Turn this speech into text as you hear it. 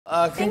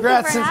Congrats.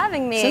 Thank you for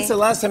having me. Since the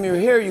last time you were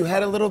here, you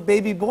had a little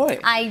baby boy.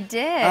 I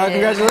did.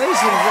 Congratulations.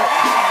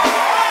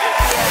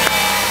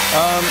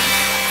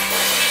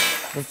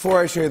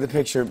 Before I show you the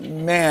picture,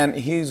 man,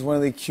 he's one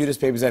of the cutest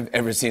babies I've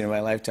ever seen in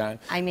my lifetime.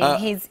 I mean,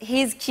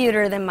 he's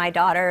cuter than my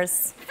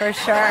daughters, for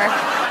sure.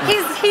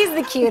 He's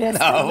the cutest.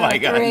 Oh my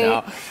God,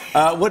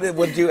 no. What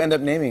did you end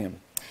up naming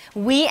him?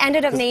 We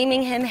ended up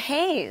naming him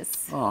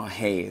Hayes. Oh,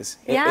 Hayes.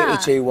 Yeah.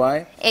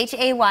 H-A-Y?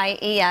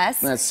 H-A-Y-E-S.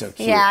 That's so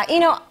cute. Yeah, you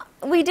know,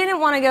 we didn't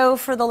want to go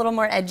for the little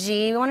more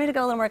edgy. We wanted to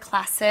go a little more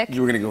classic.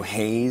 You were going to go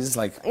Hayes,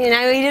 like... You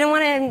know, we didn't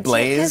want to...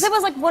 Blaze? Because it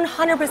was like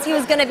 100%, he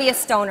was going to be a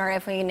stoner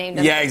if we named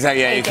him. Yeah,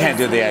 exactly. Yeah, you can't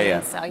do the...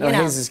 Yeah. So, no,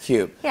 Hayes is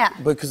cute. Yeah.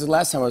 Because the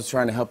last time I was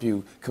trying to help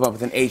you come up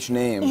with an H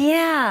name.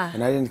 Yeah.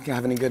 And I didn't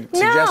have any good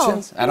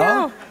suggestions at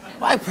all?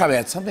 Well, I probably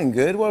had something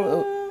good.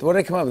 What did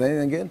I come up with?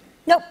 Anything good?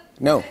 Nope.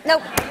 No.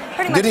 Nope.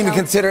 Pretty much Didn't even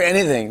consider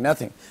anything.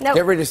 Nothing. Nope.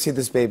 Get ready to see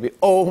this baby.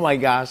 Oh my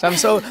gosh. I'm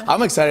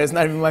excited. It's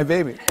not even my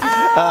baby.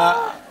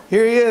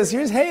 Here he is.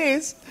 Here's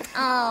Hayes.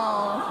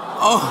 Oh.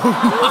 Oh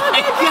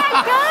my God.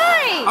 That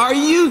guy. Are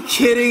you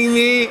kidding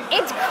me?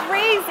 It's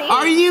crazy.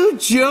 Are you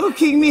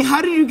joking me?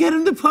 How did you get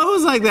him to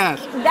pose like that?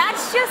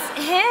 That's just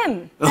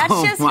him. That's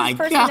just his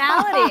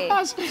personality.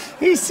 Gosh.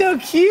 He's so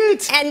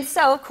cute. And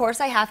so, of course,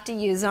 I have to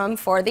use him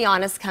for The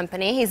Honest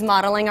Company. He's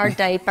modeling our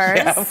diapers.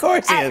 Yeah, of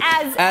course he is.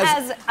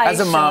 As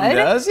a mom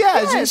does. Yeah,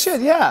 yes. as you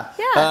should. Yeah.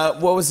 Yeah.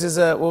 What was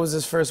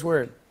his first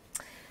word?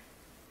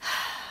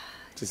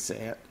 Just say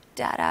it.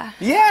 Dada.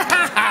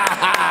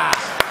 Yeah!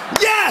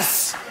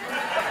 Yes!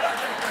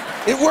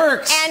 It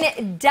works.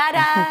 And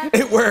dada.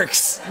 It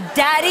works.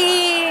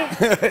 Daddy.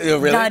 Oh,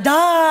 really?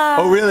 Dada.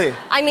 Oh, really?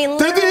 I mean,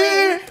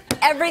 literally,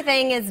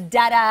 everything is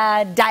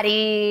dada,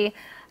 daddy,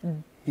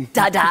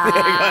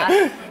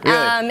 dada.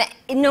 Really?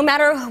 No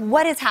matter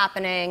what is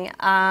happening.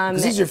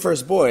 Because he's your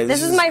first boy.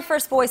 This is my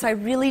first boy, so I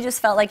really just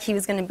felt like he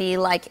was going to be,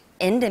 like,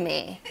 into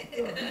me.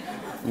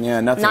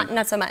 Yeah, nothing.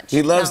 Not so much.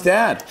 He loves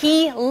Dad.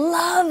 He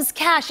loves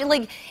Cash.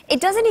 Like,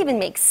 it doesn't even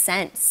make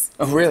sense.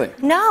 Oh, really?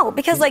 No,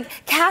 because, like,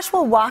 Cash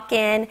will walk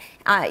in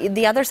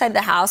the other side of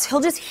the house.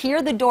 He'll just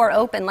hear the door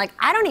open. Like,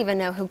 I don't even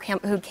know who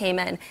came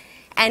in.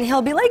 And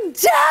he'll be like,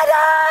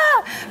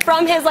 Dada!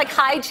 From his, like,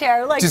 high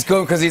chair. Like, just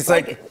go, because he's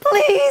like,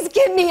 please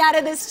get me out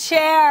of this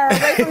chair,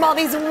 away from all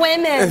these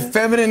women.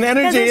 Feminine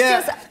energy,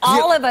 it's just,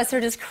 all of us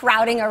are just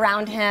crowding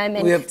around him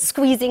and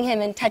squeezing him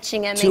and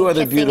touching him and two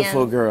other kissing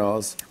beautiful him.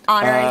 girls.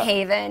 Honor and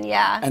Haven,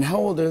 yeah. And how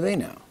old are they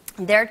now?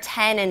 They're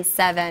 10 and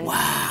 7.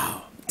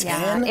 Wow.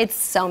 10? Yeah, it's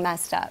so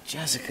messed up.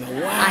 Jessica,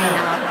 wow. I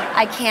know.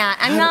 I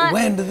can't.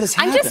 When did this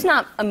happen? I'm just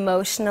not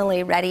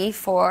emotionally ready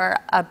for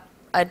a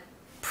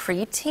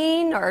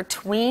preteen or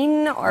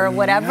tween or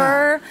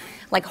whatever.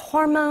 Like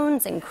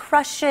hormones and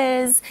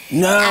crushes.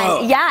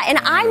 No. And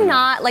I'm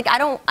not, like, I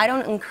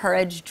don't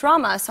encourage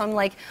drama. So I'm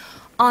like,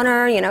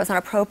 Honor, you know, it's not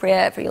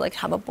appropriate for you, like, to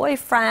have a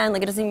boyfriend.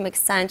 Like, it doesn't even make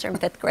sense. You're in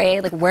 5th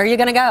grade. Like, where are you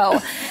going to go?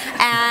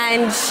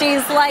 And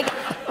she's like,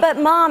 but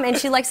Mom, and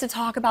she likes to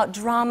talk about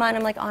drama. And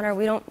I'm like, Honor,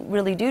 we don't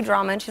really do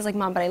drama. And she's like,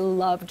 Mom, but I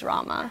love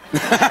drama.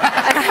 And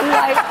I'm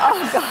like,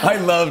 oh, God. I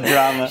love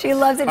drama. She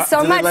loves it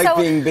so do much. They like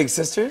being big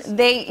sisters?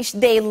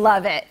 They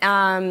love it.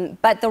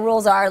 But the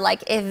rules are,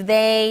 like, if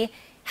they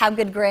have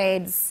good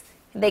grades,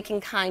 they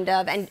can kind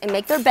of, and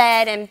make their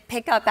bed and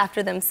pick up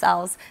after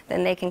themselves,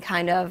 then they can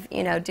kind of,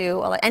 you know,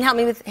 do, and help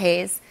me with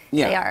Hayes.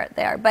 Yeah.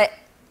 They are. But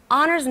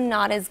Honor's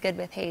not as good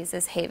with Hayes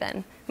as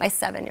Haven, my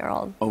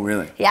 7-year-old. Oh,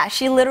 really? Yeah,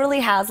 she literally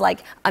has,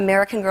 like,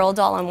 American Girl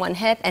doll on one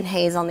hip and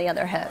Hayes on the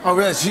other hip. Oh,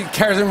 really? She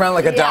carries him around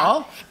like a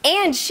doll?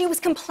 And she was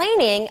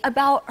complaining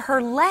about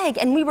her leg,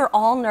 and we were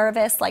all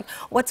nervous, like,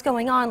 what's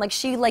going on? Like,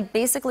 she, like,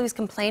 basically was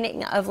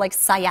complaining of, like,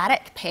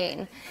 sciatic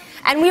pain.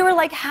 And we were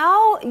like,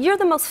 how? You're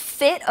the most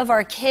fit of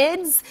our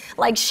kids.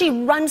 Like, she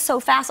runs so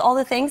fast, all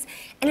the things.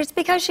 And it's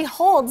because she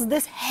holds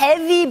this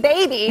heavy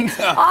baby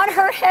on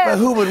her hip. But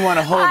who would want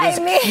to hold this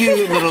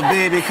cute little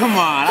baby? Come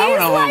on, I want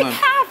to hold him. He's like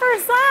half her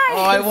size.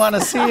 Oh, I want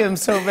to see him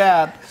so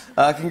bad.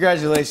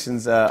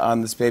 Congratulations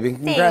on this baby.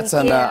 Congrats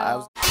Thank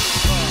on you.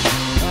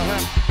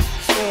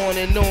 On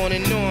and on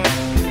and on.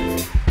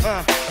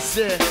 I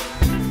said,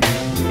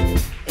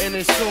 and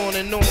it's on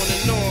and on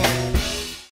and on.